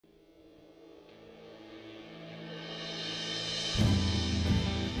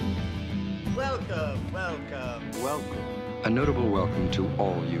Welcome. A notable welcome to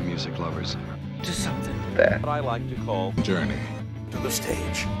all you music lovers. To something that I like to call Journey to the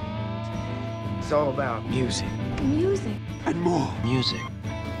stage. It's all about music. Music. And more. music.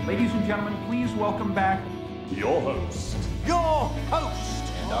 Ladies and gentlemen, please welcome back Your host.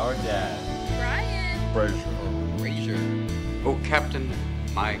 And our dad. Brian. Oh, Captain,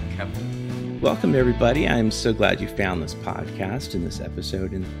 my Captain. Welcome, everybody. I'm so glad you found this podcast and this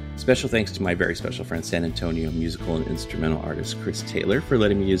episode. And special thanks to my very special friend, San Antonio musical and instrumental artist Chris Taylor, for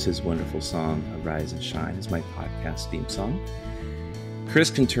letting me use his wonderful song, Arise and Shine, as my podcast theme song. Chris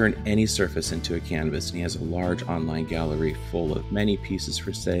can turn any surface into a canvas, and he has a large online gallery full of many pieces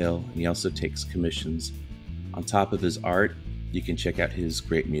for sale. And he also takes commissions. On top of his art, you can check out his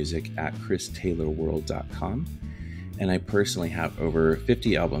great music at christaylorworld.com. And I personally have over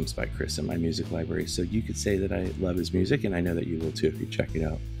 50 albums by Chris in my music library, so you could say that I love his music, and I know that you will too if you check it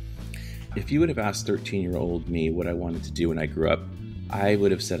out. If you would have asked 13-year-old me what I wanted to do when I grew up, I would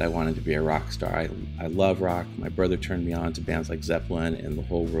have said I wanted to be a rock star. I love rock. My brother turned me on to bands like Zeppelin and the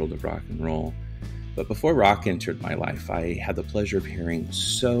whole world of rock and roll. But before rock entered my life, I had the pleasure of hearing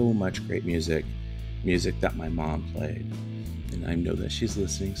so much great music that my mom played. And I know that she's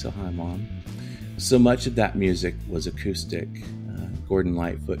listening, so hi, Mom. So much of that music was acoustic. Gordon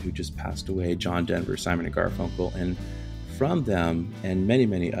Lightfoot, who just passed away, John Denver, Simon and Garfunkel, and from them and many,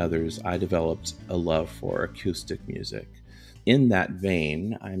 many others, I developed a love for acoustic music. In that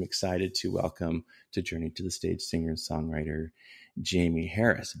vein, I'm excited to welcome to Journey to the Stage singer and songwriter Jaimee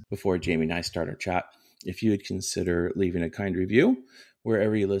Harris. Before Jaimee and I start our chat, if you would consider leaving a kind review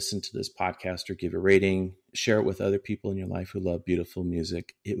wherever you listen to this podcast, or give a rating, share it with other people in your life who love beautiful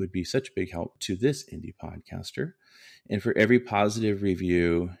music. It would be such a big help to this indie podcaster. And for every positive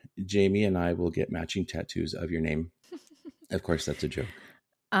review, Jaimee and I will get matching tattoos of your name. Of course, that's a joke.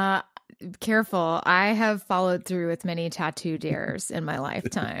 Careful. I have followed through with many tattoo dares in my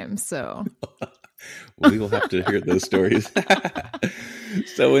lifetime, so... We will have to hear those stories.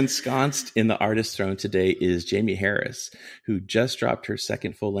 So ensconced in the artist throne today is Jaimee Harris, who just dropped her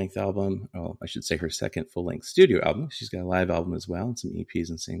second full-length album. Well, I should say her second full-length studio album. She's got a live album as well and some EPs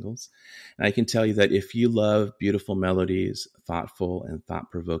and singles. And I can tell you that if you love beautiful melodies, thoughtful and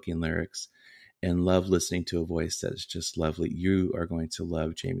thought-provoking lyrics, and love listening to a voice that's just lovely, you are going to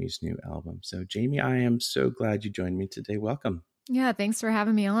love Jaimee's new album. So Jaimee, I am so glad you joined me today. Welcome. Yeah, thanks for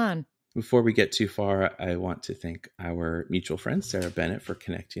having me on. Before we get too far, I want to thank our mutual friend, Sarah Bennett, for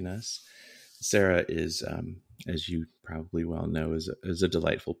connecting us. Sarah is, as you probably well know, is a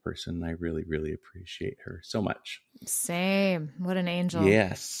delightful person. I really, really appreciate her so much. Same. What an angel.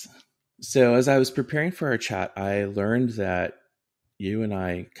 Yes. So as I was preparing for our chat, I learned that you and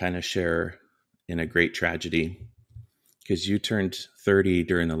I kind of share in a great tragedy, because you turned 30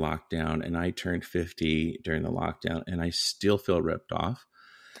 during the lockdown and I turned 50 during the lockdown, and I still feel ripped off.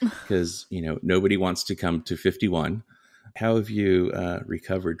 Because, nobody wants to come to 51. How have you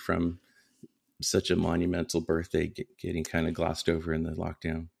recovered from such a monumental birthday getting kind of glossed over in the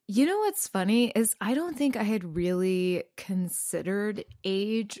lockdown? You know what's funny is I don't think I had really considered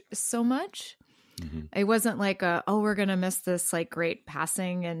age so much. Mm-hmm. It wasn't like we're going to miss this like great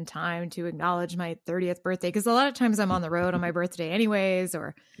passing in time to acknowledge my 30th birthday. Because a lot of times I'm on the road on my birthday anyways,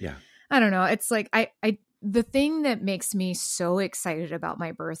 or yeah, I don't know. It's like the thing that makes me so excited about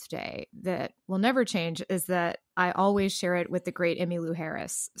my birthday that will never change is that I always share it with the great Emmylou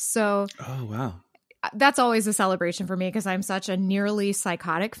Harris. So, oh, wow. That's always a celebration for me because I'm such a nearly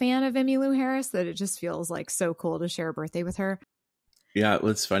psychotic fan of Emmylou Harris that it just feels like so cool to share a birthday with her. Yeah, well,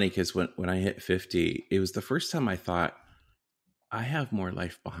 it's funny because when I hit 50, it was the first time I thought, I have more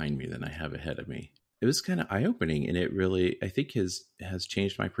life behind me than I have ahead of me. It was kind of eye-opening, and it really, I think, has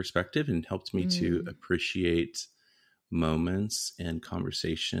changed my perspective and helped me to appreciate moments and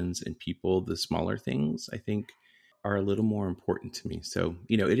conversations and people. The smaller things, I think, are a little more important to me. So,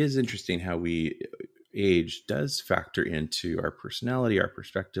 it is interesting how age does factor into our personality, our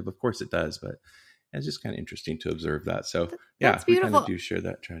perspective. Of course it does, but it's just kind of interesting to observe that. So yeah, we kind of do share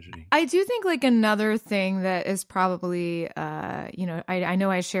that tragedy. I do think like another thing that is probably, I know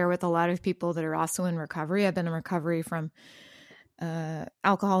I share with a lot of people that are also in recovery. I've been in recovery from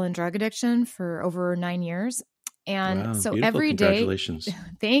alcohol and drug addiction for over 9 years. And wow, so beautiful. every day, congratulations.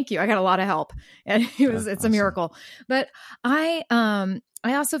 Thank you. I got a lot of help, and it's awesome. A miracle. But I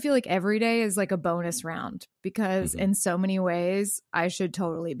also feel like every day is like a bonus round because in so many ways I should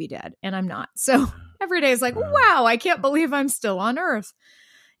totally be dead and I'm not. So every day is like, wow, I can't believe I'm still on Earth.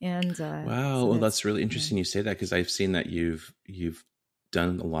 And wow, so well, that's really interesting you say that, because I've seen that you've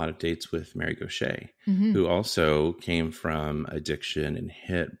done a lot of dates with Mary Gauthier, who also came from addiction and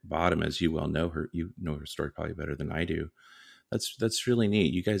hit bottom, as you well know her. You know her story probably better than I do. That's really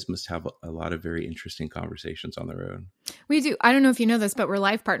neat. You guys must have a lot of very interesting conversations on the road. We do. I don't know if you know this, but we're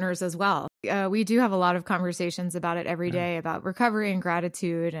life partners as well. We do have a lot of conversations about it every day, about recovery and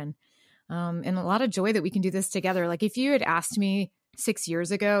gratitude and a lot of joy that we can do this together. Like if you had asked me 6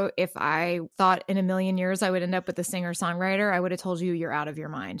 years ago if I thought in a million years I would end up with a singer-songwriter, I would have told you you're out of your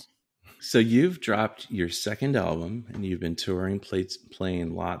mind. So you've dropped your second album and you've been touring,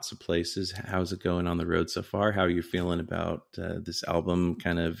 playing lots of places. How's it going on the road so far? How are you feeling about this album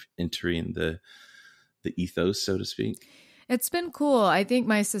kind of entering the ethos, so to speak? It's been cool. I think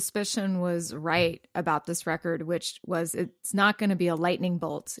my suspicion was right about this record, which was it's not going to be a lightning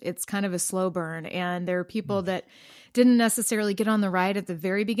bolt. It's kind of a slow burn. And there are people that didn't necessarily get on the ride at the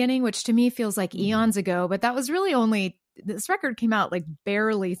very beginning, which to me feels like eons ago. But that was really only, this record came out like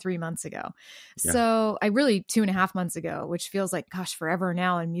barely 3 months ago. Yeah. So I really 2.5 months ago, which feels like, gosh, forever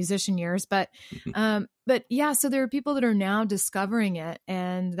now in musician years. But yeah, so there are people that are now discovering it.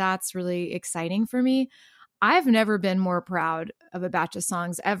 And that's really exciting for me. I've never been more proud of a batch of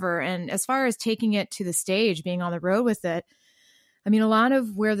songs ever. And as far as taking it to the stage, being on the road with it, I mean, a lot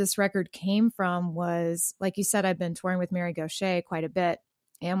of where this record came from was, like you said, I've been touring with Mary Gauthier quite a bit.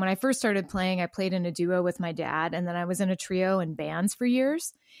 And when I first started playing, I played in a duo with my dad, and then I was in a trio and bands for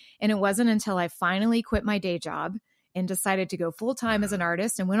years. And it wasn't until I finally quit my day job and decided to go full-time as an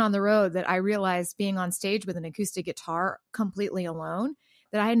artist and went on the road that I realized being on stage with an acoustic guitar completely alone,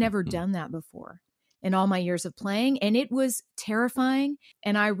 that I had never done that before in all my years of playing. And it was terrifying.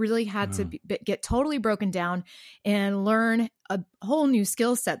 And I really had to get totally broken down and learn a whole new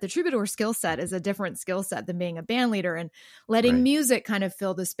skill set. The troubadour skill set is a different skill set than being a band leader, and letting music kind of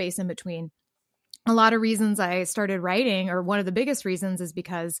fill the space in between. A lot of reasons I started writing, or one of the biggest reasons, is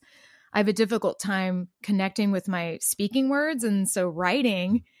because I have a difficult time connecting with my speaking words. And so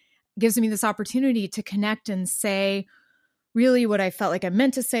writing gives me this opportunity to connect and say really what I felt like I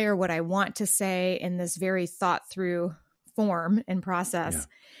meant to say or what I want to say in this very thought through form and process. Yeah.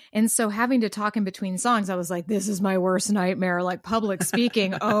 And so having to talk in between songs, I was like, this is my worst nightmare, like public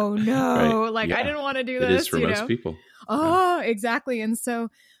speaking. Oh no. Like I didn't want to do this. It is for most people. Oh, exactly. And so,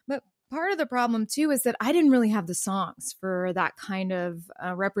 but part of the problem too, is that I didn't really have the songs for that kind of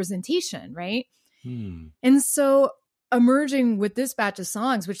representation. Right. And so emerging with this batch of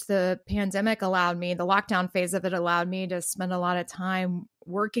songs, which the pandemic allowed me, the lockdown phase of it allowed me to spend a lot of time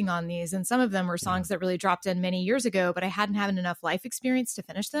working on these. And some of them were songs that really dropped in many years ago, but I hadn't had enough life experience to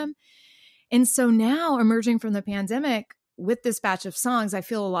finish them. And so now emerging from the pandemic with this batch of songs, I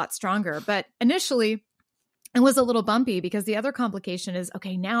feel a lot stronger. But initially it was a little bumpy because the other complication is,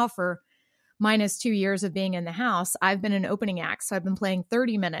 okay, now for minus 2 years of being in the house, I've been an opening act. So I've been playing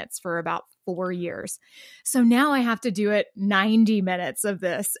 30 minutes for about 4 years. So now I have to do it 90 minutes of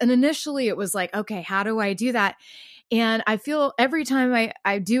this. And initially it was like, okay, how do I do that? And I feel every time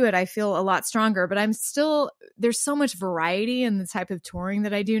I do it, I feel a lot stronger, but there's so much variety in the type of touring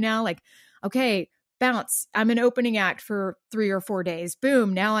that I do now. Like, okay, bounce, I'm an opening act for 3 or 4 days.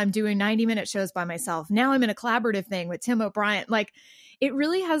 Boom. Now I'm doing 90-minute shows by myself. Now I'm in a collaborative thing with Tim O'Brien. Like, it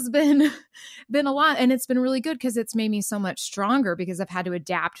really has been a lot, and it's been really good because it's made me so much stronger because I've had to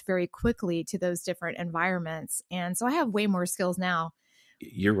adapt very quickly to those different environments. And so I have way more skills now.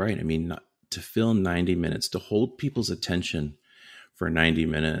 You're right. I mean, to fill 90 minutes, to hold people's attention for 90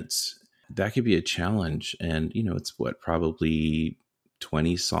 minutes, that could be a challenge. And, it's probably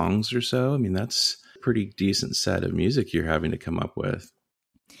 20 songs or so. I mean, that's a pretty decent set of music you're having to come up with.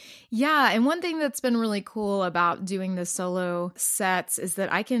 Yeah. And one thing that's been really cool about doing the solo sets is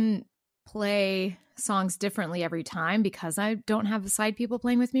that I can play songs differently every time because I don't have side people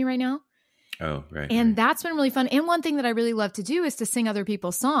playing with me right now. Oh, right. And that's been really fun. And one thing that I really love to do is to sing other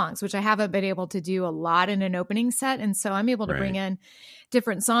people's songs, which I haven't been able to do a lot in an opening set. And so I'm able to bring in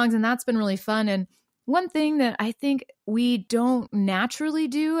different songs, and that's been really fun. And one thing that I think we don't naturally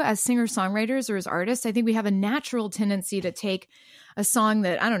do as singer-songwriters or as artists, I think we have a natural tendency to take a song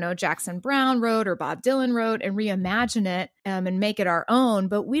that, I don't know, Jackson Browne wrote or Bob Dylan wrote and reimagine it and make it our own.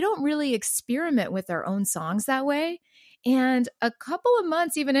 But we don't really experiment with our own songs that way. And a couple of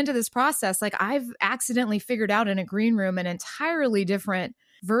months even into this process, like I've accidentally figured out in a green room an entirely different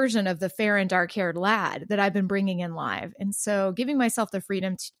version of the fair and dark-haired lad that I've been bringing in live. And so giving myself the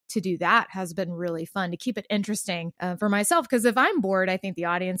freedom to do that has been really fun, to keep it interesting for myself. Because if I'm bored, I think the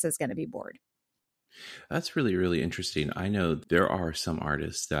audience is going to be bored. That's really, really interesting. I know there are some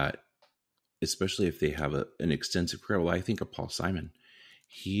artists that, especially if they have an extensive career, well, I think of Paul Simon.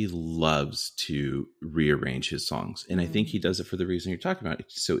 he loves to rearrange his songs. And I think he does it for the reason you're talking about.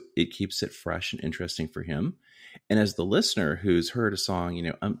 So it keeps it fresh and interesting for him. And as the listener who's heard a song,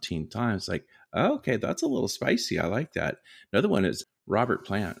 umpteen times, like, oh, okay, that's a little spicy. I like that. Another one is Robert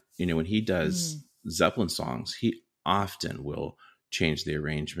Plant. When he does Zeppelin songs, he often will change the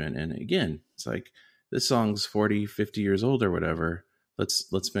arrangement. And again, it's like, this song's 40, 50 years old or whatever.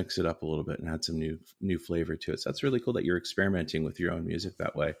 Let's mix it up a little bit and add some new flavor to it. So that's really cool that you're experimenting with your own music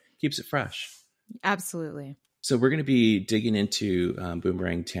that way. Keeps it fresh. Absolutely. So we're going to be digging into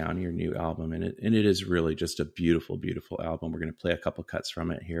Boomerang Town, your new album, and it is really just a beautiful, beautiful album. We're going to play a couple cuts from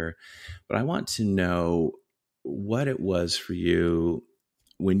it here, but I want to know what it was for you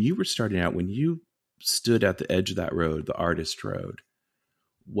when you were starting out, when you stood at the edge of that road, the artist road.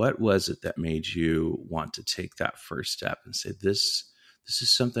 What was it that made you want to take that first step and say, this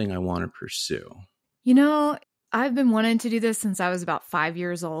is something I want to pursue? I've been wanting to do this since I was about 5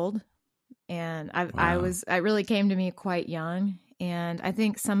 years old. And I really came to me quite young. And I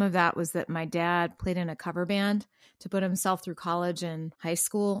think some of that was that my dad played in a cover band to put himself through college and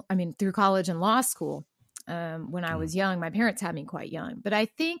through college and law school. When I was young, my parents had me quite young. But I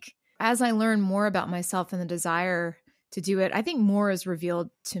think as I learned more about myself and the desire to do it, I think more is revealed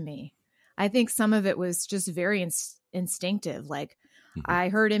to me. I think some of it was just very instinctive. Like I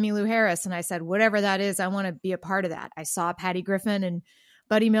heard Emmylou Harris and I said, whatever that is, I want to be a part of that. I saw Patty Griffin and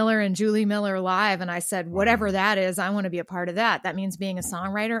Buddy Miller and Julie Miller live. And I said, whatever that is, I want to be a part of that. That means being a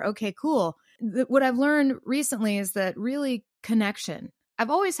songwriter. Okay, cool. What I've learned recently is that really connection. I've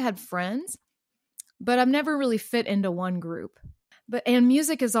always had friends, but I've never really fit into one group. And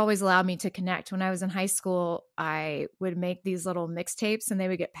music has always allowed me to connect. When I was in high school, I would make these little mixtapes and they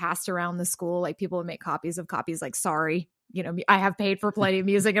would get passed around the school. Like people would make copies like, sorry, I have paid for plenty of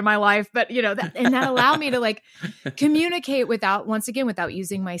music in my life, but that allowed me to like communicate without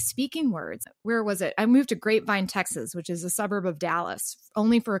using my speaking words. Where was it? I moved to Grapevine, Texas, which is a suburb of Dallas,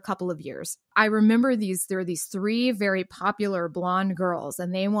 only for a couple of years. I remember there were these 3 very popular blonde girls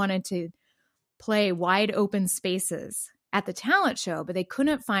and they wanted to play Wide Open Spaces at the talent show, but they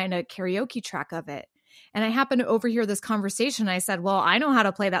couldn't find a karaoke track of it. And I happened to overhear this conversation. I said, well, I know how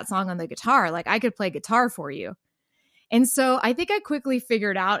to play that song on the guitar. Like I could play guitar for you. And so I think I quickly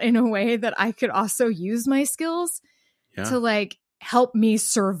figured out in a way that I could also use my skills to like help me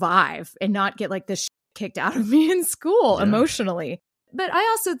survive and not get like this kicked out of me in school emotionally. But I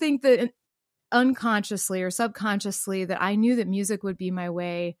also think that unconsciously or subconsciously that I knew that music would be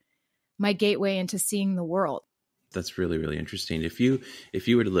my gateway into seeing the world. That's really, really interesting. If you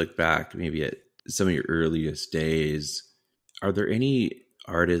were to look back maybe at some of your earliest days, are there any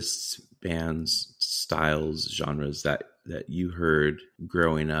artists, bands, styles, genres that you heard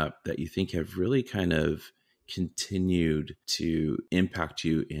growing up that you think have really kind of continued to impact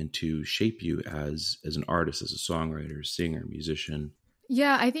you and to shape you as an artist, as a songwriter, singer, musician?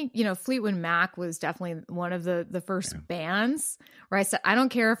 Yeah, I think, Fleetwood Mac was definitely one of the first bands where I said, I don't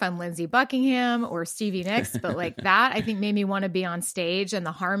care if I'm Lindsey Buckingham or Stevie Nicks, but like that, I think made me want to be on stage. And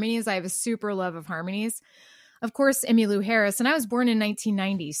the harmonies, I have a super love of harmonies. Of course, Emmylou Harris, and I was born in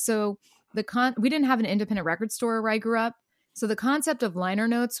 1990. So we didn't have an independent record store where I grew up. So the concept of liner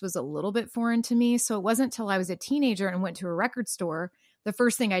notes was a little bit foreign to me. So it wasn't until I was a teenager and went to a record store, the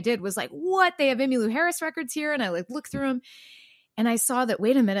first thing I did was like, what? They have Emmylou Harris records here? And I like looked through them. And I saw that,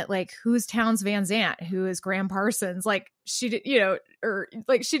 wait a minute, like who's Townes Van Zandt? Who is Graham Parsons? Like she did,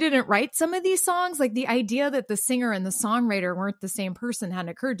 she didn't write some of these songs. Like the idea that the singer and the songwriter weren't the same person hadn't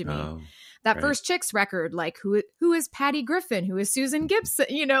occurred to me. That first Chicks record, like who is Patty Griffin? Who is Susan Gibson?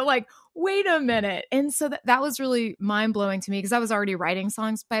 Like, wait a minute. And so that was really mind blowing to me because I was already writing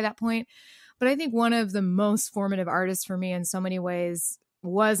songs by that point. But I think one of the most formative artists for me in so many ways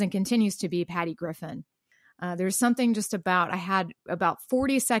was and continues to be Patty Griffin. There's something just I had about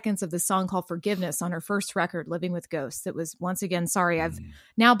 40 seconds of the song called Forgiveness on her first record, Living with Ghosts. It was, once again, sorry, I've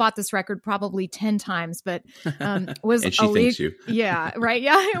now bought this record probably 10 times, but was and she thanks you. Yeah, right.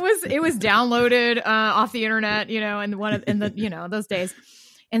 Yeah, it was downloaded off the internet, in those days.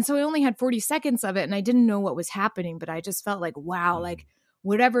 And so I only had 40 seconds of it and I didn't know what was happening, but I just felt like, wow, like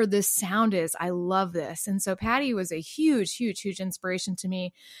whatever this sound is, I love this. And so Patty was a huge, huge, huge inspiration to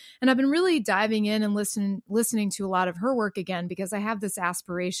me. And I've been really diving in and listening to a lot of her work again, because I have this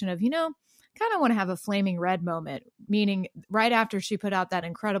aspiration of, kind of want to have a Flaming Red moment, meaning right after she put out that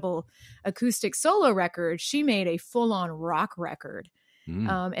incredible acoustic solo record, she made a full-on rock record.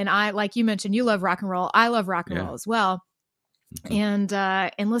 And I, like you mentioned, you love rock and roll. I love rock and roll as well. And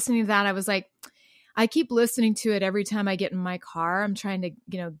listening to that, I was like, I keep listening to it every time I get in my car. I'm trying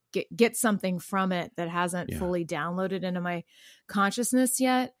to, get something from it that hasn't fully downloaded into my consciousness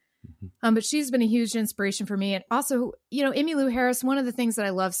yet. But she's been a huge inspiration for me. And also, Emmylou Harris, one of the things that I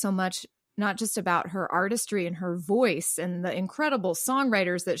love so much, not just about her artistry and her voice and the incredible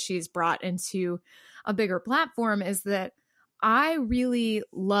songwriters that she's brought into a bigger platform, is that I really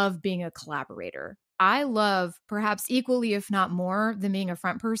love being a collaborator. I love, perhaps equally, if not more than being a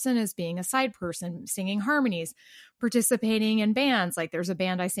front person, is being a side person, singing harmonies, participating in bands. Like there's a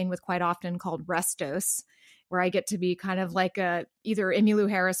band I sing with quite often called Restos, where I get to be kind of like either Emmylou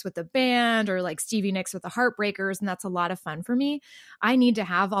Harris with the band or like Stevie Nicks with the Heartbreakers. And that's a lot of fun for me. I need to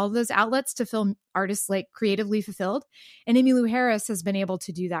have all those outlets to feel artists like creatively fulfilled. And Emmylou Harris has been able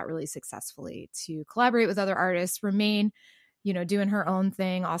to do that really successfully, to collaborate with other artists, remain doing her own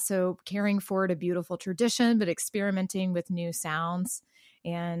thing, also carrying forward a beautiful tradition, but experimenting with new sounds.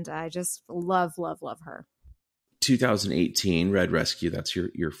 And I just love, love, love her. 2018, Red Rescue, that's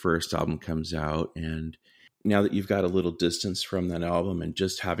your first album, comes out. And now that you've got a little distance from that album and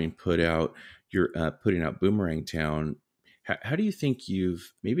just having putting out Boomerang Town, how do you think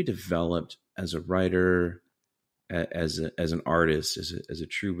you've maybe developed as a writer, as an artist, as a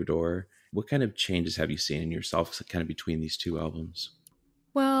troubadour? What kind of changes have you seen in yourself kind of between these two albums?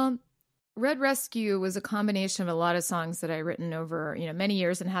 Well, Red Rescue was a combination of a lot of songs that I written over, many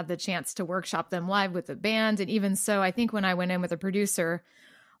years, and had the chance to workshop them live with the band. And even so, I think when I went in with a producer,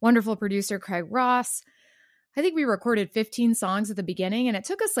 wonderful producer, Craig Ross, I think we recorded 15 songs at the beginning, and it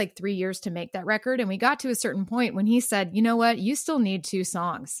took us like 3 years to make that record. And we got to a certain point when he said, you know what, you still need 2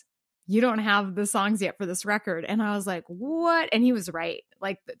 songs. You don't have the songs yet for this record. And I was like, what? And he was right.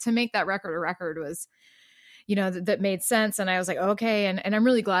 Like, to make that record a record was, that made sense. And I was like, okay. And I'm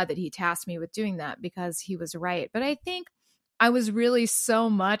really glad that he tasked me with doing that, because he was right. But I think I was really so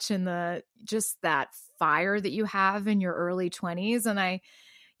much in just that fire that you have in your early 20s. And I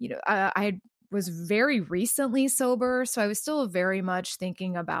was very recently sober. So I was still very much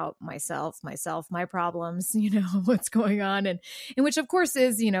thinking about myself, my problems, what's going on. And which of course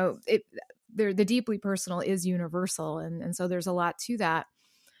is, the deeply personal is universal. And so there's a lot to that.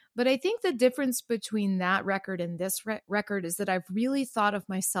 But I think the difference between that record and this record is that I've really thought of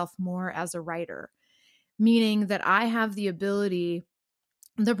myself more as a writer, meaning that I have the ability,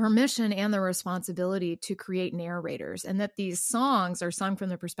 the permission and the responsibility to create narrators, and that these songs are sung from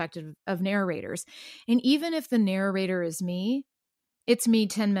the perspective of narrators. And even if the narrator is me, it's me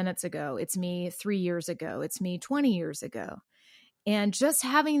 10 minutes ago, it's me 3 years ago, it's me 20 years ago. And just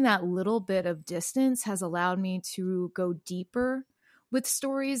having that little bit of distance has allowed me to go deeper with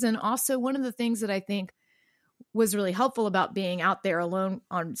stories. And also one of the things that I think was really helpful about being out there alone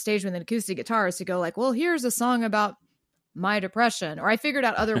on stage with an acoustic guitar is to go like, well, here's a song about my depression. Or I figured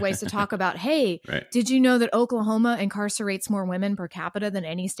out other ways to talk about, hey, right, did you know that Oklahoma incarcerates more women per capita than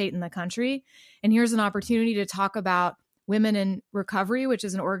any state in the country? And here's an opportunity to talk about Women in Recovery, which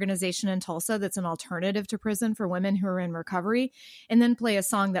is an organization in Tulsa that's an alternative to prison for women who are in recovery, and then play a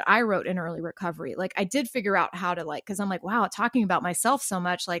song that I wrote in early recovery. Like, I did figure out how to, because I'm like, wow, talking about myself so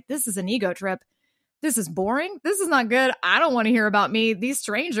much, like, this is an ego trip. This is boring. This is not good. I don't want to hear about me. These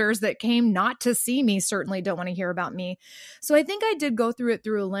strangers that came not to see me certainly don't want to hear about me. So I think I did go through it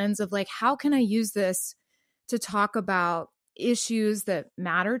through a lens of like, how can I use this to talk about issues that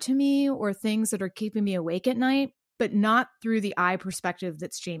matter to me or things that are keeping me awake at night, but not through the I perspective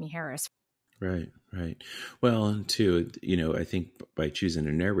that's Jaimee Harris. Right. Well, and too, I think by choosing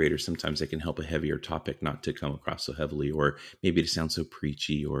a narrator, sometimes it can help a heavier topic not to come across so heavily, or maybe to sound so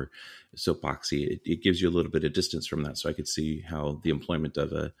preachy or soapboxy. It gives you a little bit of distance from that. So I could see how the employment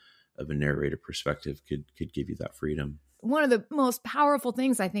of a narrator perspective could give you that freedom. One of the most powerful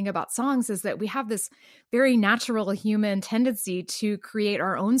things I think about songs is that we have this very natural human tendency to create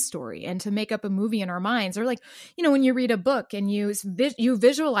our own story and to make up a movie in our minds. Or when you read a book and you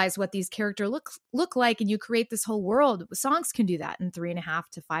visualize what these characters look like and you create this whole world. Songs can do that in 3.5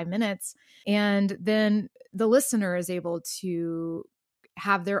 to 5 minutes. And then the listener is able to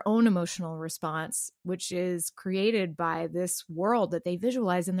have their own emotional response, which is created by this world that they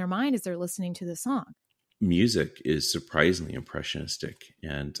visualize in their mind as they're listening to the song. Music is surprisingly impressionistic,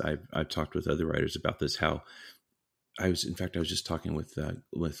 and I've talked with other writers about this. How I was just talking with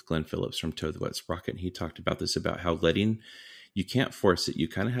Glenn Phillips from Toe the Wet Sprocket, and he talked about this, about how you can't force it. You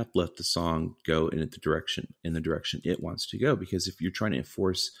kind of have to let the song go in the direction it wants to go, because if you're trying to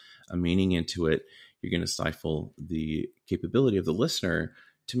enforce a meaning into it, you're going to stifle the capability of the listener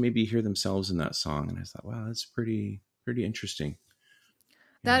to maybe hear themselves in that song. And I thought, wow, that's pretty interesting.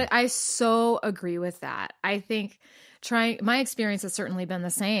 That I so agree with that. I think my experience has certainly been the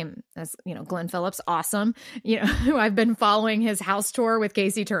same as, Glenn Phillips, awesome. I've been following his house tour with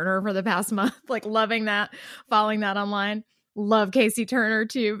Casey Turner for the past month, like loving that, following that online. Love Casey Turner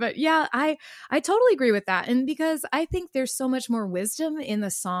too. But yeah, I totally agree with that. And because I think there's so much more wisdom in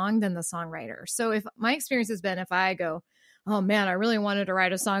the song than the songwriter. So if my experience has been, if I go, oh man, I really wanted to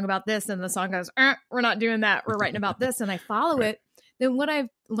write a song about this, and the song goes, we're not doing that. We're writing about this. And I follow it. Then what I've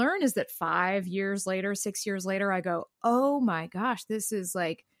learned is that 5 years later, 6 years later, I go, oh my gosh, this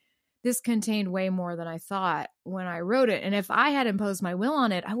contained way more than I thought when I wrote it. And if I had imposed my will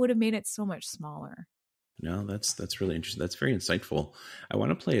on it, I would have made it so much smaller. No, that's really interesting. That's very insightful. I want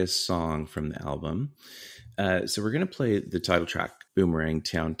to play a song from the album. So we're going to play the title track, Boomerang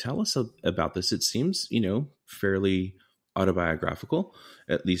Town. Tell us about this. It seems, fairly autobiographical,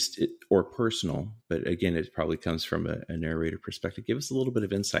 at least, or personal. But again, it probably comes from a narrator perspective. Give us a little bit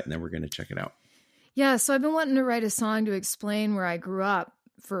of insight, and then we're going to check it out. Yeah, so I've been wanting to write a song to explain where I grew up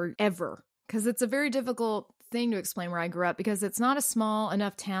forever, because it's a very difficult thing to explain where I grew up, because it's not a small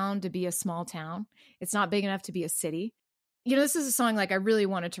enough town to be a small town. It's not big enough to be a city. This is a song like I really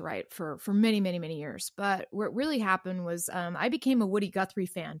wanted to write for many, many, many years. But what really happened was I became a Woody Guthrie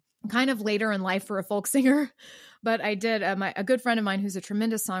fan, kind of later in life for a folk singer. But I did. A good friend of mine who's a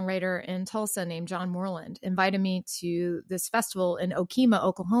tremendous songwriter in Tulsa named John Moreland invited me to this festival in Okemah,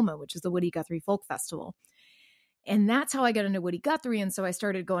 Oklahoma, which is the Woody Guthrie Folk Festival. And that's how I got into Woody Guthrie. And so I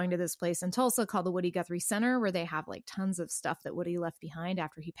started going to this place in Tulsa called the Woody Guthrie Center, where they have like tons of stuff that Woody left behind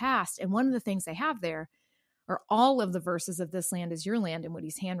after he passed. And one of the things they have there are all of the verses of This Land Is Your Land in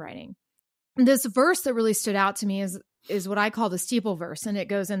Woody's handwriting. And this verse that really stood out to me is what I call the steeple verse. And it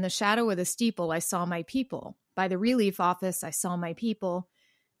goes, in the shadow of the steeple, I saw my people. By the relief office, I saw my people.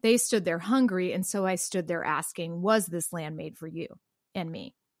 They stood there hungry. And so I stood there asking, was this land made for you and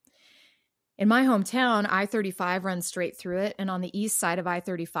me? In my hometown, I-35 runs straight through it. And on the east side of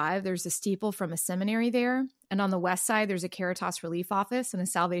I-35, there's a steeple from a seminary there. And on the west side, there's a Caritas Relief Office and a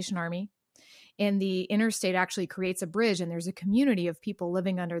Salvation Army. And the interstate actually creates a bridge, and there's a community of people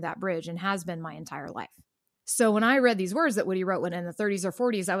living under that bridge, and has been my entire life. So when I read these words that Woody wrote when in the 30s or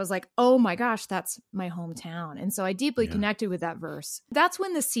 40s, I was like, oh my gosh, that's my hometown. And so I deeply connected with that verse. That's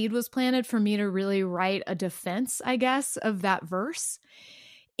when the seed was planted for me to really write a defense, I guess, of that verse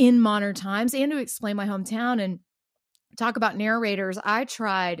in modern times, and to explain my hometown and talk about narrators. I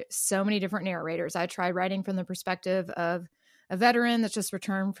tried so many different narrators. I tried writing from the perspective of a veteran that's just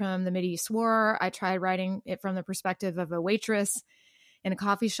returned from the Mideast War. I tried writing it from the perspective of a waitress in a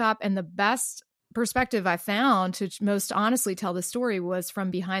coffee shop. And the best perspective I found to most honestly tell the story was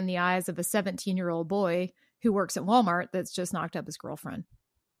from behind the eyes of a 17-year-old boy who works at Walmart that's just knocked up his girlfriend.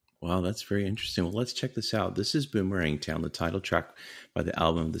 Wow, that's very interesting. Well, let's check this out. This is Boomerang Town, the title track by the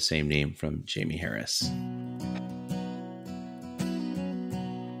album of the same name from Jaimee Harris.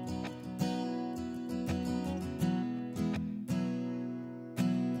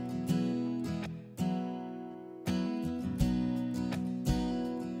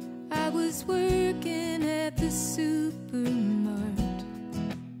 I was working at the supermart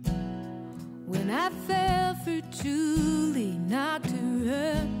when I fell for Julie, knocked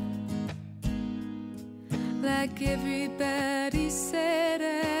her up. Like everybody said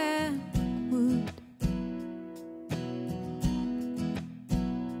I would.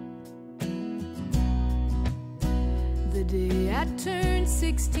 The day I turned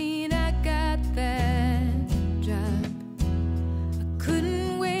 16, I got that job. I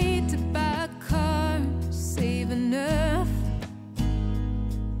couldn't wait to buy a car, save enough,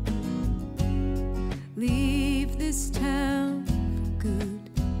 leave this town for good.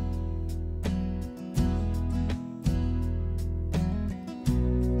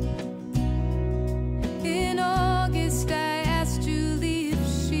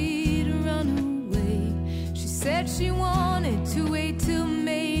 She wanted to wait till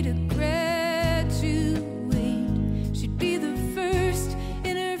May to graduate. She'd be the first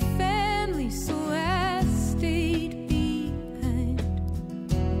in her family, so I stayed behind.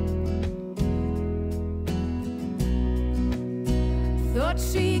 Thought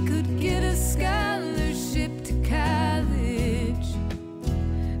she could get a scholarship to college,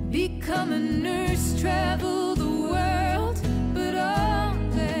 become a nurse, travel the world, but all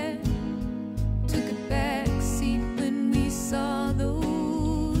that took a back seat when we saw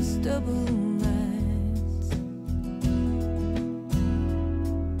those double lines.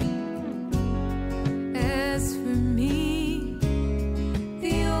 As for me,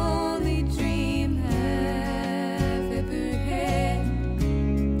 the only dream I've ever had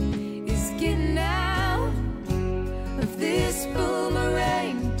is getting out of this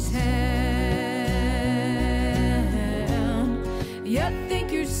boomerang town.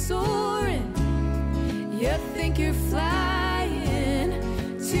 soaring. You think you're flying.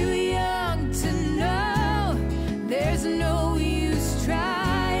 Too young to know. There's no use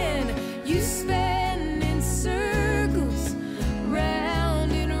trying. You spin in circles,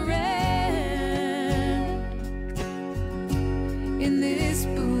 round and round, in this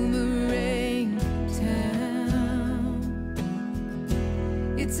boomerang town.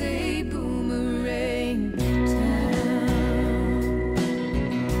 It's a boomerang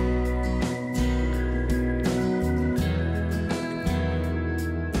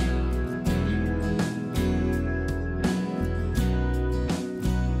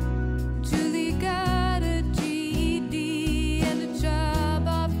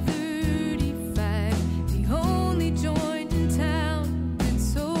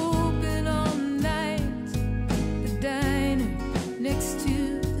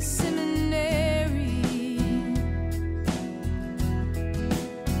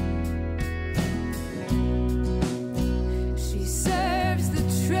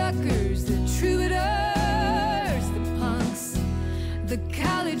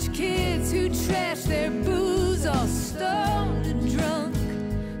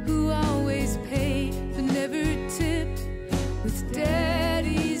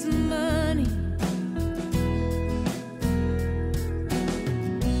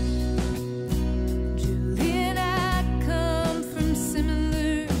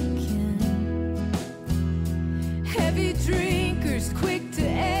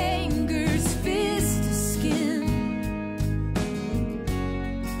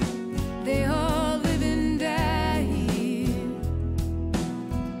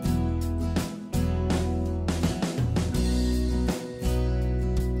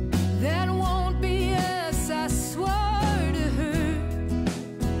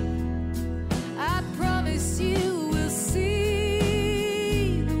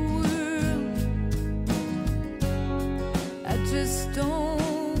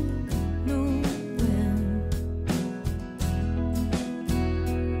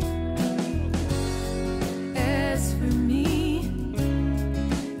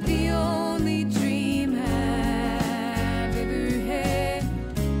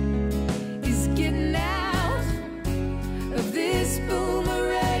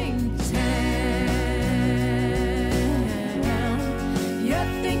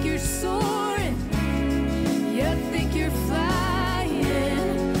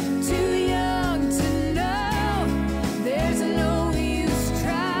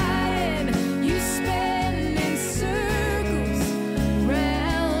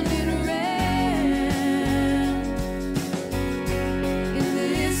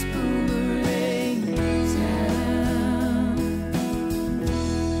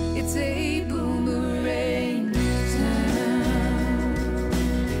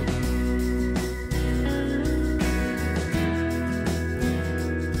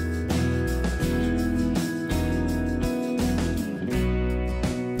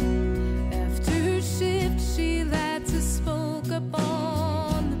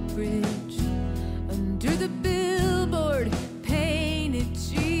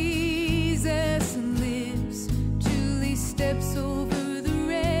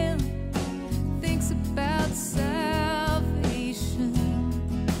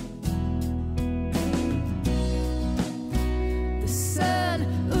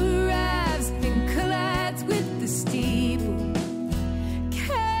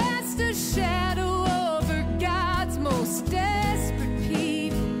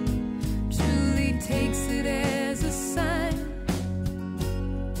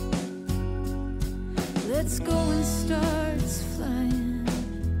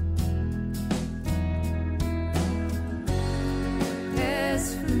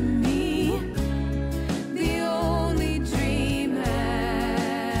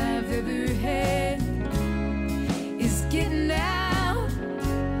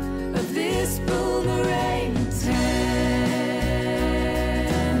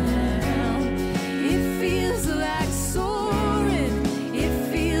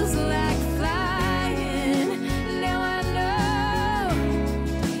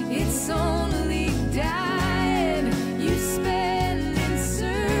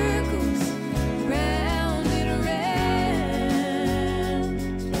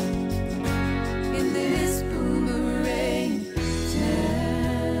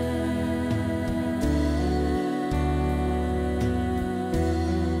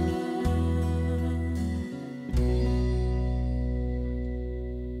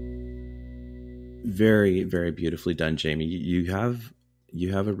Very, very beautifully done, Jaimee. You have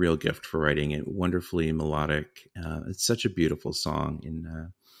you have a real gift for writing it, wonderfully melodic. It's such a beautiful song.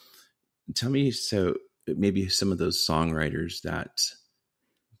 And tell me, so maybe some of those songwriters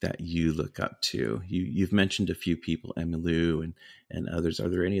that you look up to. You've mentioned a few people, Emmylou and others. Are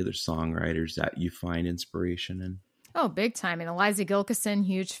there any other songwriters that you find inspiration in? Oh, big time. And Eliza Gilkyson,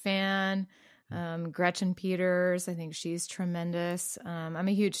 huge fan. Gretchen Peters, I think she's tremendous. I'm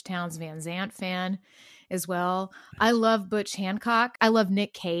a huge Townes Van Zandt fan as well. Nice. I love Butch Hancock. I love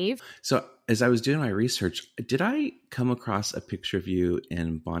Nick Cave. So as I was doing my research, did I come across a picture of you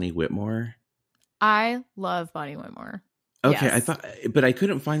in Bonnie Whitmore? I love Bonnie Whitmore. Okay, yes. I thought, but I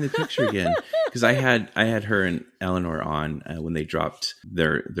couldn't find the picture again because I had her and Eleanor on when they dropped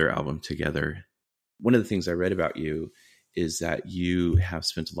their album together. One of the things I read about you is that you have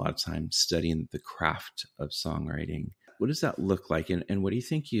spent a lot of time studying the craft of songwriting. What does that look like? And what do you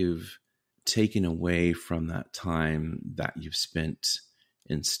think you've taken away from that time that you've spent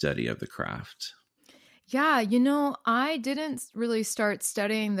in study of the craft? Yeah, I didn't really start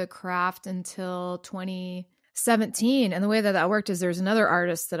studying the craft until 2017. And the way that worked is there's another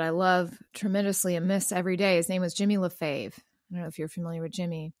artist that I love tremendously and miss every day. His name was Jimmy LaFave. I don't know if you're familiar with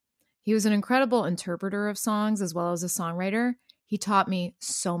Jimmy. He was an incredible interpreter of songs as well as a songwriter. He taught me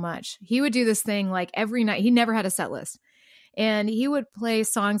so much. He would do this thing like every night. He never had a set list. And he would play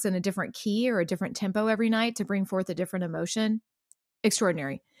songs in a different key or a different tempo every night to bring forth a different emotion.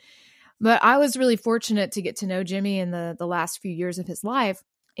 Extraordinary. But I was really fortunate to get to know Jimmy in the last few years of his life.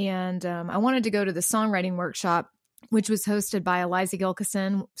 And I wanted to go to the songwriting workshop, which was hosted by Eliza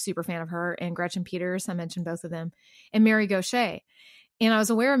Gilkyson, super fan of her, and Gretchen Peters. I mentioned both of them, and Mary Gaucher. And I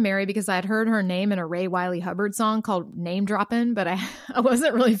was aware of Mary because I had heard her name in a Ray Wiley Hubbard song called Name Droppin', but I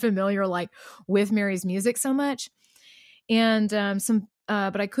wasn't really familiar with Mary's music so much. And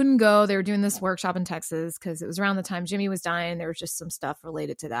but I couldn't go. They were doing this workshop in Texas because it was around the time Jimmy was dying. There was just some stuff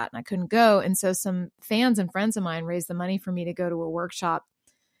related to that, and I couldn't go. And so some fans and friends of mine raised the money for me to go to a workshop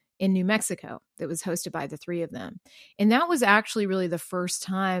in New Mexico that was hosted by the three of them. And that was actually really the first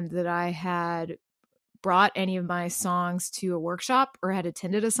time that I had brought any of my songs to a workshop or had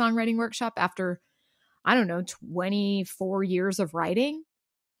attended a songwriting workshop after, 24 years of writing.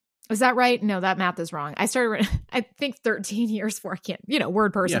 Is that right? No, that math is wrong. I started, I think 13 years for, I can't,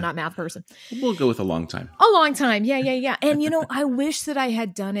 word person, not math person. We'll go with a long time. A long time. Yeah. And, I wish that I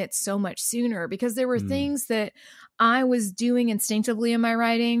had done it so much sooner because there were things that I was doing instinctively in my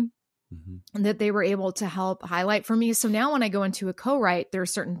writing and that they were able to help highlight for me. So now when I go into a co-write, there are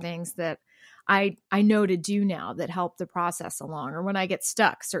certain things that I know to do now that help the process along, or when I get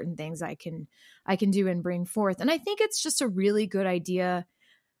stuck, certain things I can do and bring forth. And I think it's just a really good idea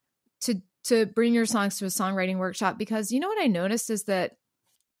to bring your songs to a songwriting workshop, because what I noticed is that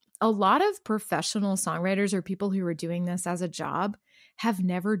a lot of professional songwriters or people who are doing this as a job have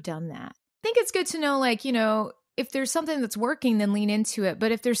never done that. I think it's good to know, if there's something that's working, then lean into it.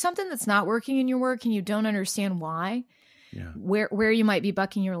 But if there's something that's not working in your work and you don't understand why, where you might be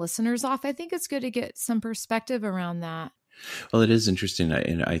bucking your listeners off, I think it's good to get some perspective around that. Well, it is interesting.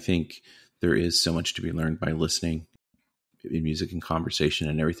 And I think there is so much to be learned by listening in music and conversation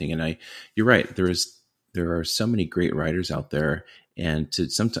and everything. And you're right. There are so many great writers out there, and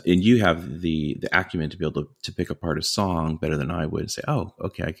you have the acumen to be able to pick apart a song better than I would, and say, oh,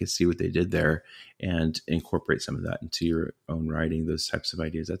 okay, I can see what they did there, and incorporate some of that into your own writing, those types of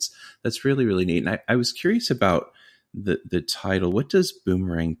ideas. That's really, really neat. And I was curious about the title. What does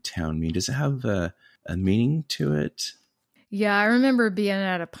Boomerang Town mean? Does it have a meaning to it? Yeah, I remember being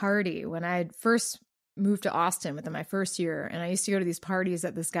at a party when I had first moved to Austin within my first year. And I used to go to these parties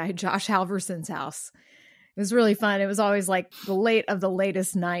at this guy, Josh Halverson's house. It was really fun. It was always like the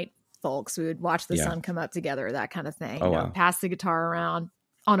latest night folks. We would watch the sun come up together, that kind of thing. Wow. Pass the guitar around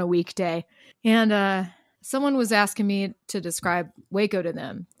on a weekday. And someone was asking me to describe Waco to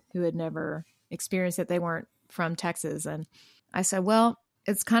them who had never experienced it. They weren't from Texas. And I said, well,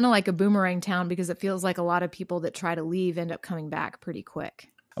 it's kind of like a boomerang town because it feels like a lot of people that try to leave end up coming back pretty quick.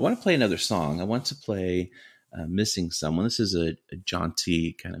 I want to play another song. I want to play Missing Someone. This is a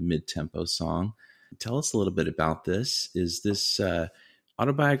jaunty kind of mid-tempo song. Tell us a little bit about this. Is this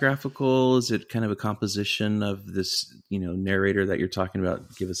autobiographical? Is it kind of a composition of this, narrator that you're talking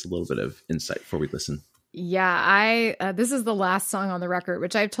about? Give us a little bit of insight before we listen. Yeah, this is the last song on the record,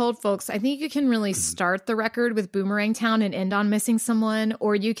 which I've told folks, I think you can really start the record with Boomerang Town and end on Missing Someone,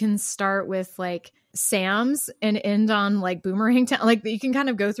 or you can start with like Sam's and end on like Boomerang Town. Like you can kind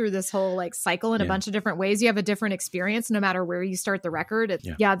of go through this whole like cycle in a bunch of different ways. You have a different experience no matter where you start the record.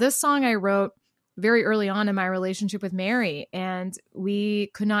 This song I wrote very early on in my relationship with Mary, and we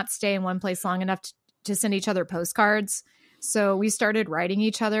could not stay in one place long enough to send each other postcards So we started writing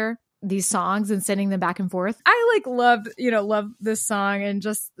each other these songs and sending them back and forth. I like loved this song and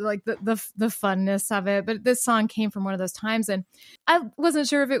just like the funness of it. But this song came from one of those times and I wasn't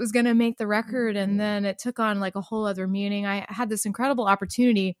sure if it was going to make the record. And then it took on like a whole other meaning. I had this incredible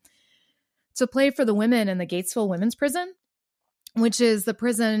opportunity to play for the women in the Gatesville Women's Prison, which is the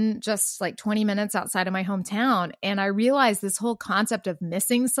prison just like 20 minutes outside of my hometown. And I realized this whole concept of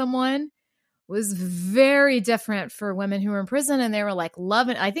missing someone was very different for women who were in prison. And they were like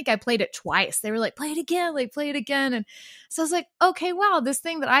loving it. I think I played it twice. They were like, play it again. And so I was like, okay, wow, this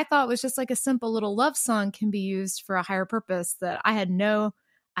thing that I thought was just like a simple little love song can be used for a higher purpose that I had no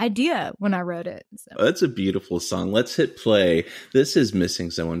idea when I wrote it. So. Oh, that's a beautiful song. Let's hit play. This is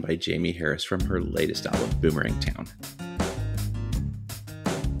Missing Someone by Jaimee Harris from her latest album, Boomerang Town.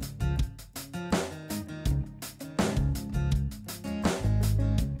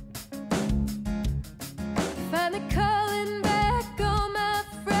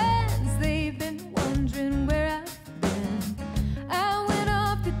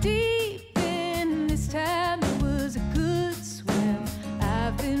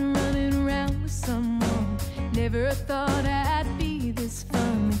 Never thought I'd be this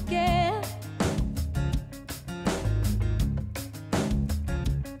fun again.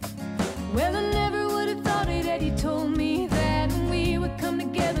 Well, I never would have thought it had you told me that we would come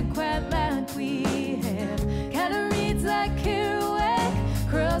together quite like we have. Kinda reads like Kerouac,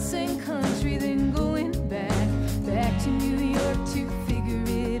 crossing country then going back to New York to figure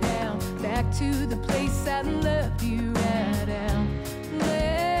it out, back to the place I loved you right out.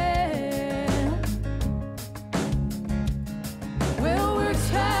 Well, work's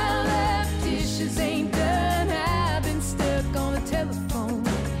piled up, dishes ain't done. I've been stuck on the telephone.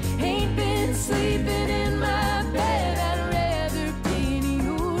 Ain't been sleeping in my bed. I'd rather be in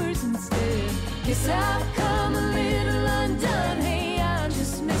yours instead. Guess I've come a little undone. Hey, I'm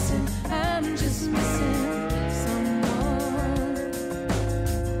just missing someone.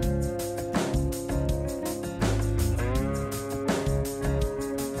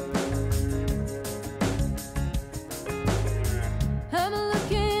 I'm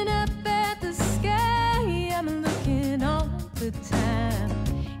looking up at the sky, I'm looking all the time.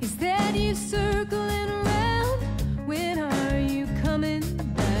 Is that you circling around? When are you coming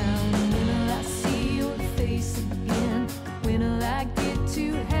down? When will I see your face again? When will I get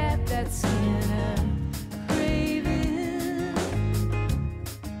to have that skin I'm craving?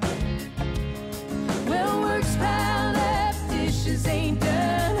 Well, work's piled up, dishes ain't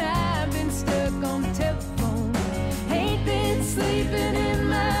done. I've been stuck on the telephone. Ain't been sleeping in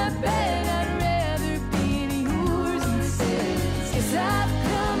my bed. I'd rather be in yours instead. Guess I've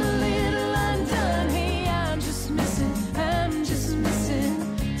come a little undone. Hey, I'm just missing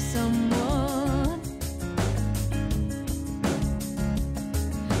someone.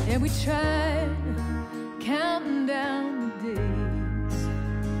 And we tried counting down the days,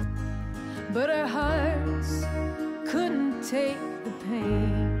 but our hearts couldn't take the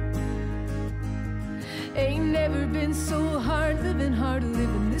pain. Ain't never been so hard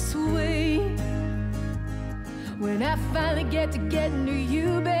living this way. When I finally get to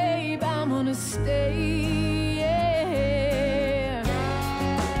you, babe, I'm gonna stay.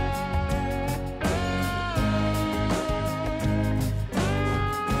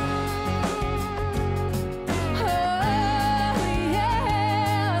 Oh,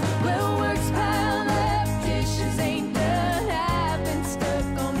 yeah. Well, work's piled up, dishes ain't done. I've been stuck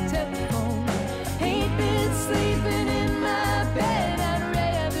on the telephone. Ain't been sleeping in my bed. I'd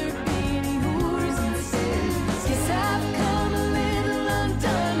rather be in yours instead. Guess I've come a little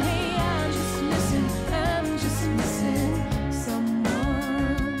undone. Hey, I'm just missing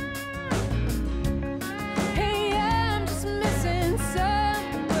someone. Hey, I'm just missing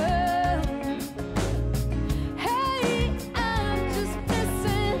someone. Hey, I'm just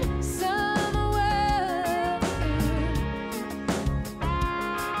missing someone.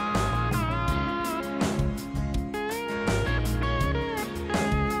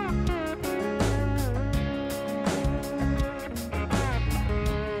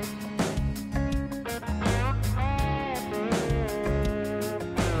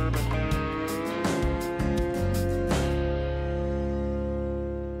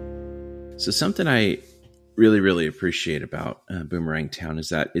 So something I really, really appreciate about Boomerang Town is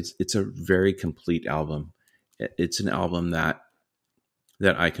that it's a very complete album. It's an album that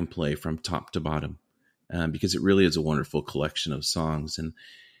I can play from top to bottom because it really is a wonderful collection of songs. And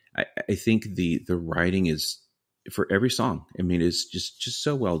I think the writing is for every song. I mean, it's just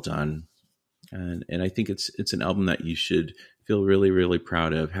so well done. And I think it's an album that you should feel really, really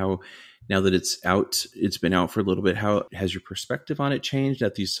proud of. How now that it's been out for a little bit, how has your perspective on it changed,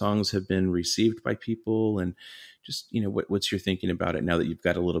 that these songs have been received by people? And just, what's your thinking about it now that you've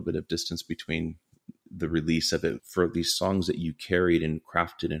got a little bit of distance between the release of it for these songs that you carried and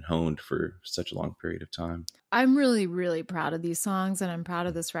crafted and honed for such a long period of time? I'm really, really proud of these songs, and I'm proud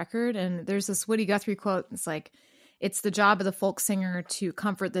of this record. And there's this Woody Guthrie quote. It's like, it's the job of the folk singer to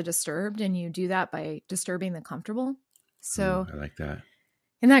comfort the disturbed, and you do that by disturbing the comfortable. So I like that.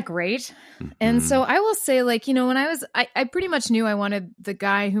 Isn't that great? Mm-hmm. And so I will say, like, when I pretty much knew I wanted the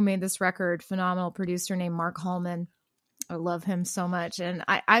guy who made this record, phenomenal producer named Mark Hallman. I love him so much. And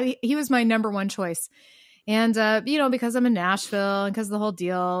he was my number one choice. And, because I'm in Nashville and because of the whole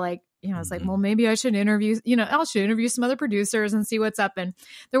deal, like, I was like, well, maybe I should interview some other producers and see what's up. And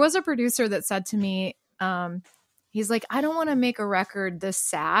there was a producer that said to me, he's like, I don't want to make a record this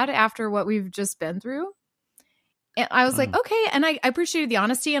sad after what we've just been through. And I was like, okay. And I appreciated the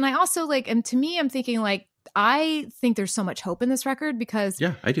honesty. And I also and to me, I'm thinking like, I think there's so much hope in this record because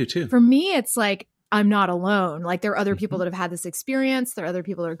yeah, I do too. For me, it's like, I'm not alone. Like there are other people that have had this experience. There are other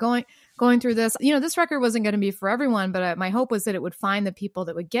people that are going through this. This record wasn't going to be for everyone, but my hope was that it would find the people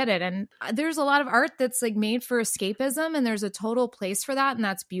that would get it. And there's a lot of art that's like made for escapism, and there's a total place for that. And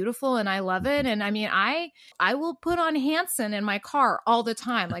that's beautiful. And I love it. And I mean, I will put on Hanson in my car all the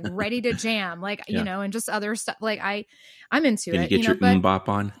time, like ready to jam, like, and just other stuff. Like I'm into it. You get your bop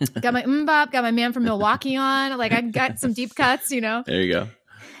on. Got my bop, got my Man from Milwaukee on. Like I got some deep cuts, There you go.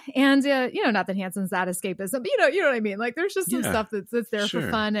 And, not that Hanson's that escapist, but you know what I mean? Like there's just some stuff that's there for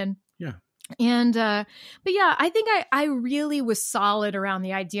fun. And, but yeah, I think I really was solid around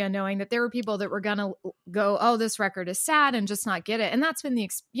the idea, knowing that there were people that were going to go, oh, this record is sad, and just not get it. And that's been the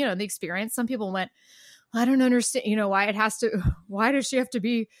experience. Some people went, I don't understand, why does she have to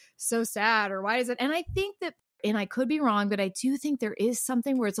be so sad? Or why is it? And I think that, and I could be wrong, but I do think there is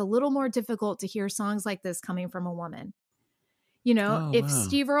something where it's a little more difficult to hear songs like this coming from a woman. If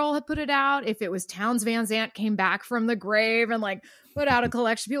Steve Earle had put it out, if it was Townes Van Zandt came back from the grave and like put out a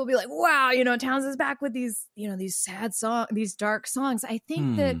collection, people would be like, wow, Townes is back with these, these sad songs, these dark songs. I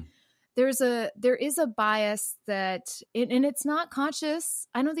think that there is a bias that, and it's not conscious.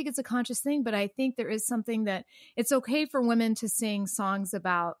 I don't think it's a conscious thing, but I think there is something that it's okay for women to sing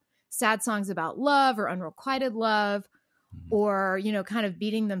sad songs about love or unrequited love, or, kind of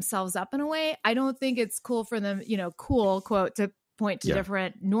beating themselves up in a way. I don't think it's cool for them, cool quote, to point to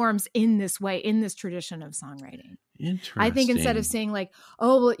different norms in this way, in this tradition of songwriting. Interesting. I think instead of saying like,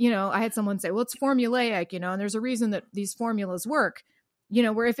 oh, well, I had someone say, well, it's formulaic, and there's a reason that these formulas work,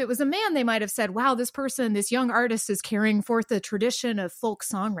 where if it was a man, they might've said, wow, this young artist is carrying forth the tradition of folk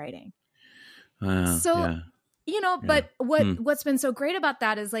songwriting. But what's been so great about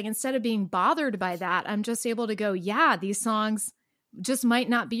that is like, instead of being bothered by that, I'm just able to go, yeah, these songs just might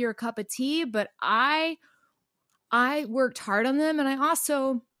not be your cup of tea, but I worked hard on them. And I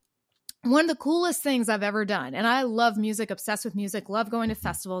also, one of the coolest things I've ever done, and I love music, obsessed with music, love going to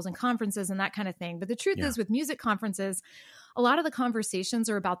festivals and conferences and that kind of thing. But the truth is, with music conferences, a lot of the conversations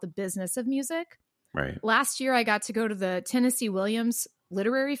are about the business of music. Right. Last year, I got to go to the Tennessee Williams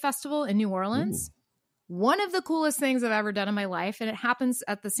Literary Festival in New Orleans. Ooh. One of the coolest things I've ever done in my life. And it happens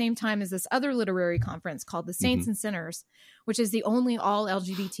at the same time as this other literary conference called the Saints and Sinners, which is the only all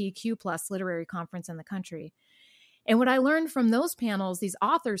LGBTQ plus literary conference in the country. And what I learned from those panels, these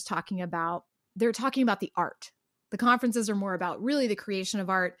authors they're talking about the art. The conferences are more about really the creation of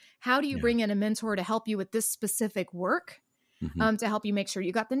art. How do you bring in a mentor to help you with this specific work, to help you make sure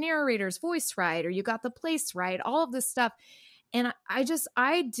you got the narrator's voice right, or you got the place right, all of this stuff. And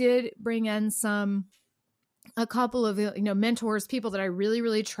I did bring in a couple of mentors, people that I really,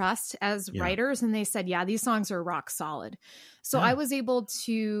 really trust as writers. And they said, yeah, these songs are rock solid. So I was able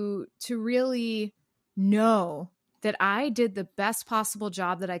to really know that I did the best possible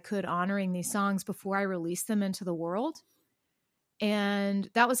job that I could honoring these songs before I released them into the world. And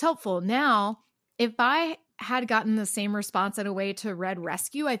that was helpful. Now, if I had gotten the same response in a way to Red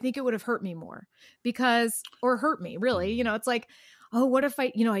Rescue, I think it would have hurt me more or hurt me really. It's like, oh, what if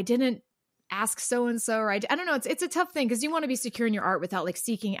I didn't ask so-and-so, or I don't know. It's a tough thing because you want to be secure in your art without like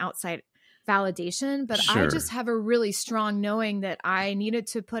seeking outside validation. But I just have a really strong knowing that I needed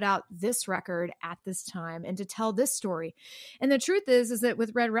to put out this record at this time and to tell this story. And the truth is that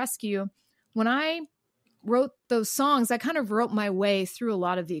with Red Rescue, when I wrote those songs, I kind of wrote my way through a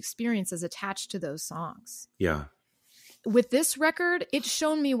lot of the experiences attached to those songs. Yeah. With this record, it's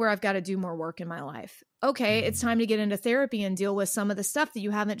shown me where I've got to do more work in my life. Okay, it's time to get into therapy and deal with some of the stuff that you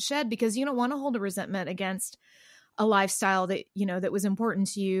haven't shed, because you don't want to hold a resentment against a lifestyle that, that was important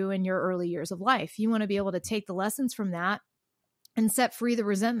to you in your early years of life. You want to be able to take the lessons from that and set free the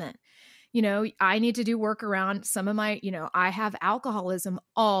resentment. I need to do work around some of my, I have alcoholism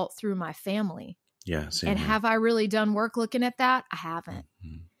all through my family. Yeah. Same And here. have I really done work looking at that? I haven't.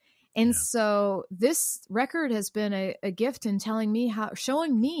 Mm-hmm. And so this record has been a gift in showing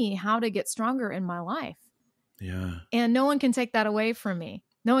me how to get stronger in my life. Yeah. And no one can take that away from me.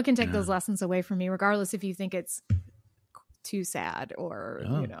 No one can take those lessons away from me, regardless if you think it's too sad or,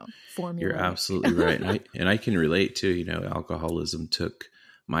 formula. You're absolutely right. And I can relate to, alcoholism took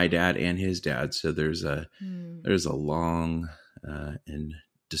my dad and his dad. So there's a long and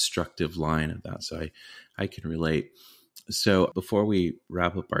destructive line of that. So I can relate. So before we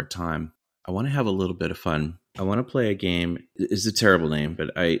wrap up our time, I want to have a little bit of fun. I want to play a game. It's a terrible name, but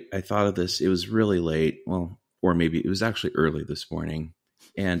I thought of this. It was really late. Well, or maybe it was actually early this morning.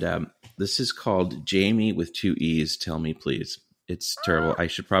 And this is called Jaimee with 2 E's. Tell me, please. It's terrible. I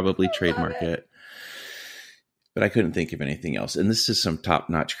should probably trademark it. But I couldn't think of anything else. And this is some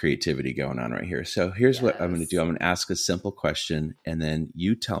top-notch creativity going on right here. So here's what I'm going to do. I'm going to ask a simple question, and then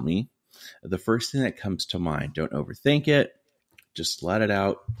you tell me the first thing that comes to mind. Don't overthink it. Just let it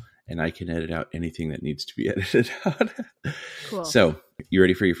out, and I can edit out anything that needs to be edited out. Cool. So you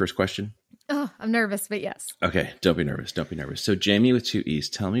ready for your first question? Oh, I'm nervous, but yes. Okay, don't be nervous. Don't be nervous. So Jaimee with 2 E's,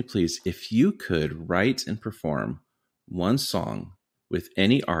 tell me, please, if you could write and perform one song with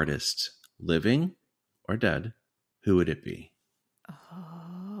any artist, living or dead, who would it be?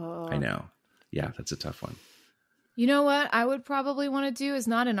 Oh. I know. Yeah, that's a tough one. You know what I would probably want to do is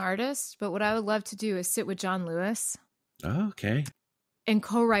not an artist, but what I would love to do is sit with John Lewis. Oh, okay. And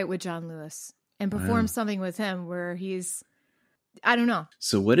co-write with John Lewis and perform something with him where I don't know.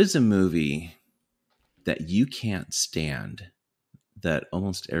 So what is a movie that you can't stand that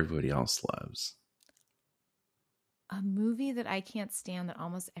almost everybody else loves? A movie that I can't stand that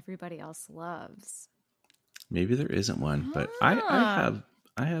almost everybody else loves. Maybe there isn't one, but I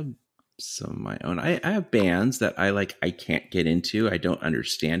have some of my own. I have bands that I can't get into. I don't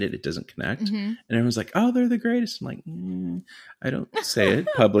understand it. It doesn't connect. Mm-hmm. And everyone's like, "Oh, they're the greatest." I'm like, I don't say it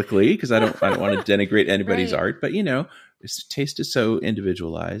publicly because I don't want to denigrate anybody's art. But taste is so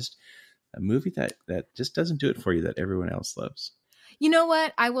individualized. A movie that just doesn't do it for you that everyone else loves. You know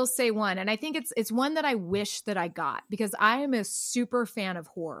what? I will say one, and I think it's one that I wish that I got because I am a super fan of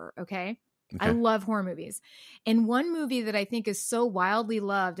horror. Okay. I love horror movies. And one movie that I think is so wildly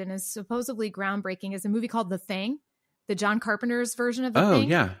loved and is supposedly groundbreaking is a movie called The Thing, the John Carpenter's version of The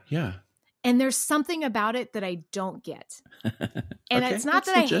Thing. Oh, yeah. And there's something about it that I don't get. And it's not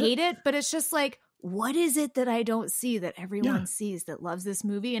that legit. I hate it, but it's just like, what is it that I don't see that everyone sees that loves this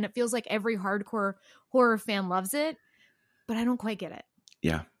movie? And it feels like every hardcore horror fan loves it, but I don't quite get it.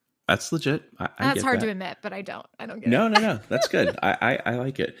 Yeah. That's legit. That's hard to admit, but I don't get it. No. That's good. I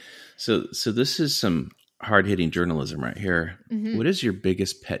like it. So this is some hard-hitting journalism right here. Mm-hmm. What is your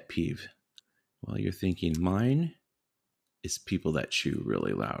biggest pet peeve? Well, you're thinking mine is people that chew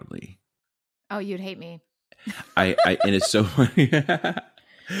really loudly. Oh, you'd hate me. And it's so funny.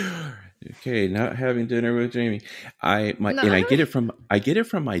 Okay, not having dinner with Jaimee. I get it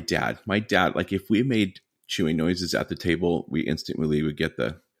from my dad. My dad, like if we made chewing noises at the table, we instantly would get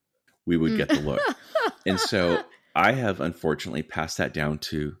the look. And so I have unfortunately passed that down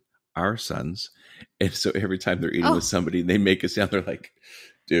to our sons. And so every time they're eating with somebody, they make a sound. They're like,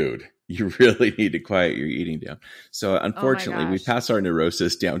 dude, you really need to quiet your eating down. So unfortunately, we pass our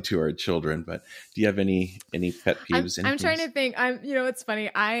neurosis down to our children. But do you have any pet peeves? I'm trying to think. It's funny.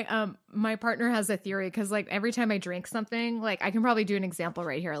 My partner has a theory because like every time I drink something, like I can probably do an example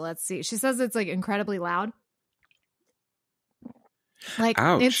right here. Let's see. She says it's like incredibly loud. Like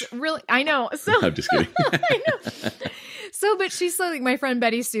ouch. It's really, I know. So I'm just kidding. I know. So, but she's like, my friend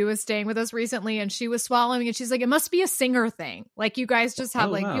Betty Sue was staying with us recently and she was swallowing and she's like, it must be a singer thing. Like you guys just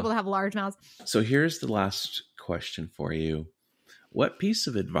have people that have large mouths. So here's the last question for you. What piece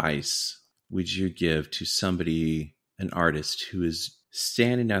of advice would you give to somebody, an artist who is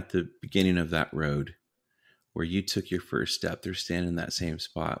standing at the beginning of that road where you took your first step? They're standing in that same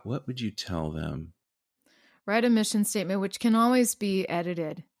spot. What would you tell them? Write a mission statement, which can always be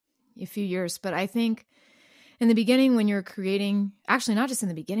edited a few years. But I think in the beginning, when you're creating, actually not just in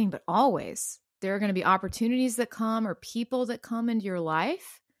the beginning, but always, there are going to be opportunities that come or people that come into your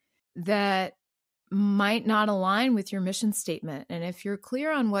life that might not align with your mission statement. And if you're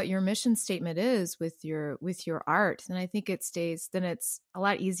clear on what your mission statement is with your art, then I think it's a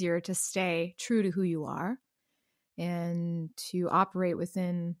lot easier to stay true to who you are and to operate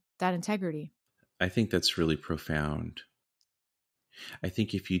within that integrity. I think that's really profound. I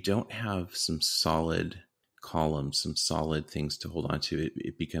think if you don't have some solid columns, some solid things to hold on to,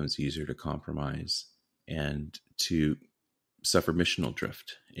 it becomes easier to compromise and to suffer missional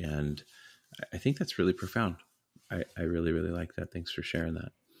drift. And I think that's really profound. I really, really like that. Thanks for sharing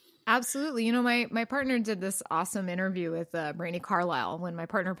that. Absolutely. You know, my partner did this awesome interview with Brandi Carlile when my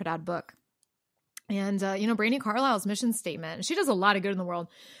partner put out a book. And, you know, Brandi Carlile's mission statement, she does a lot of good in the world,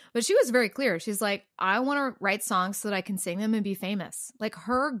 but she was very clear. She's like, I want to write songs so that I can sing them and be famous. Like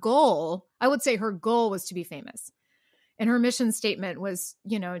her goal, I would say her goal was to be famous. And her mission statement was,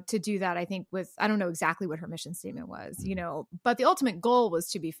 you know, to do that, I think I don't know exactly what her mission statement was, you know, but the ultimate goal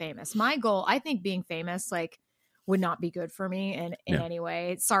was to be famous. My goal, I think being famous, like, would not be good for me in any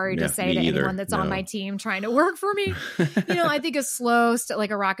way. Sorry to say to anyone that's on my team trying to work for me. You know, I think a slow,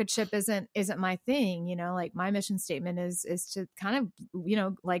 like a rocket ship isn't my thing. You know, like my mission statement is to kind of, you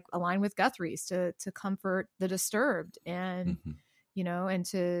know, like align with Guthrie's to comfort the disturbed and, you know, and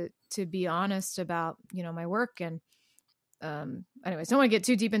to be honest about, you know, my work. And anyways, don't want to get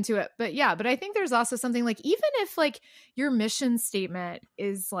too deep into it, but yeah, but I think there's also something like, even if like your mission statement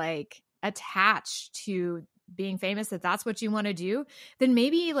is like attached to being famous, that's what you want to do, then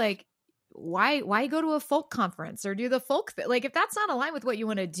maybe like why go to a folk conference or do the folk like if that's not aligned with what you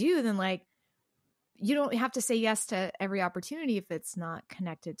want to do, then like you don't have to say yes to every opportunity if it's not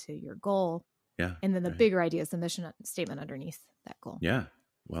connected to your goal. Yeah. And then the bigger idea is the mission statement underneath that goal. Yeah.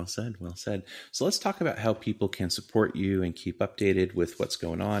 Well said. Well said. So let's talk about how people can support you and keep updated with what's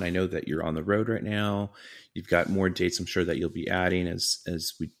going on. I know that you're on the road right now. You've got more dates I'm sure that you'll be adding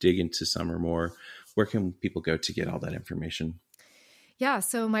as we dig into summer more. Where can people go to get all that information? Yeah.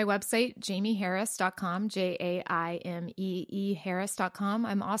 So my website, JaimeeHarris.com, JAIMEE Harris.com.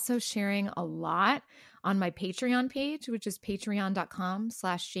 I'm also sharing a lot on my Patreon page, which is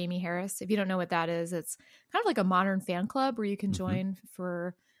patreon.com/Jaimee Harris. If you don't know what that is, it's kind of like a modern fan club where you can join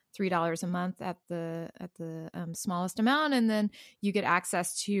for $3 a month at the smallest amount. And then you get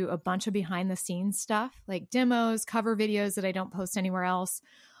access to a bunch of behind the scenes stuff like demos, cover videos that I don't post anywhere else.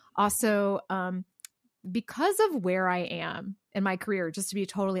 Also, because of where I am in my career, just to be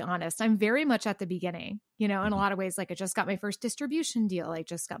totally honest, I'm very much at the beginning, you know, in a lot of ways. Like I just got my first distribution deal. I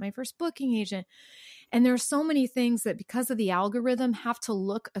just got my first booking agent. And there's so many things that because of the algorithm have to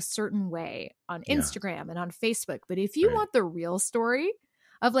look a certain way on Instagram and on Facebook. But if you want the real story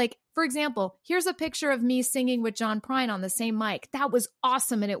of like, for example, here's a picture of me singing with John Prine on the same mic. That was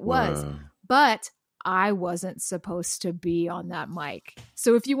awesome. And it was, but I wasn't supposed to be on that mic.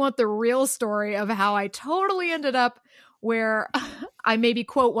 So if you want the real story of how I totally ended up where I maybe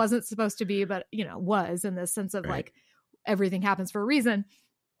quote wasn't supposed to be, but you know, was in the sense of like everything happens for a reason.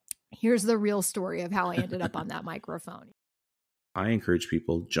 Here's the real story of how I ended up on that microphone. I encourage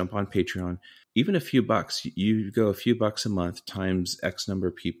people, jump on Patreon, even a few bucks. You go a few bucks a month times X number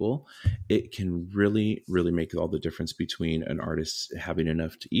of people. It can really, really make all the difference between an artist having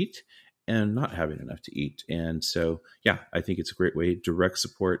enough to eat and not having enough to eat. And so, yeah, I think it's a great way. Direct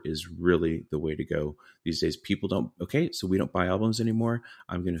support is really the way to go these days. People don't, so we don't buy albums anymore.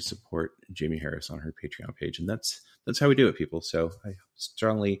 I'm going to support Jaimee Harris on her Patreon page. And that's how we do it, people. So I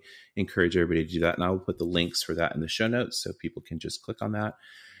strongly encourage everybody to do that. And I will put the links for that in the show notes so people can just click on that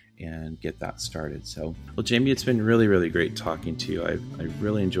and get that started. So, well, Jaimee, it's been really, really great talking to you. I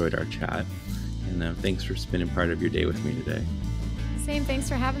really enjoyed our chat. And thanks for spending part of your day with me today. Same. Thanks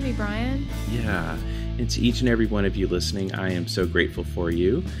for having me, Brian. Yeah. And to each and every one of you listening, I am so grateful for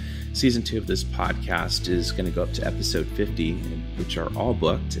you. Season 2 of this podcast is going to go up to episode 50, which are all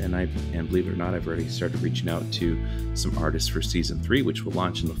booked. And believe it or not, I've already started reaching out to some artists for season 3, which will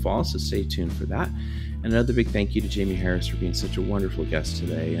launch in the fall. So stay tuned for that. And another big thank you to Jaimee Harris for being such a wonderful guest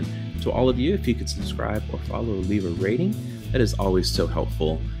today. And to all of you, if you could subscribe or follow or leave a rating, that is always so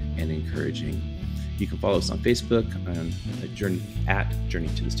helpful and encouraging. You can follow us on Facebook at Journey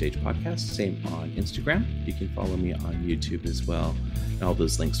to the Stage Podcast. Same on Instagram. You can follow me on YouTube as well. And all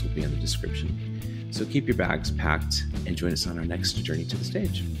those links will be in the description. So keep your bags packed and join us on our next Journey to the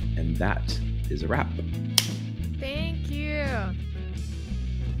Stage. And that is a wrap.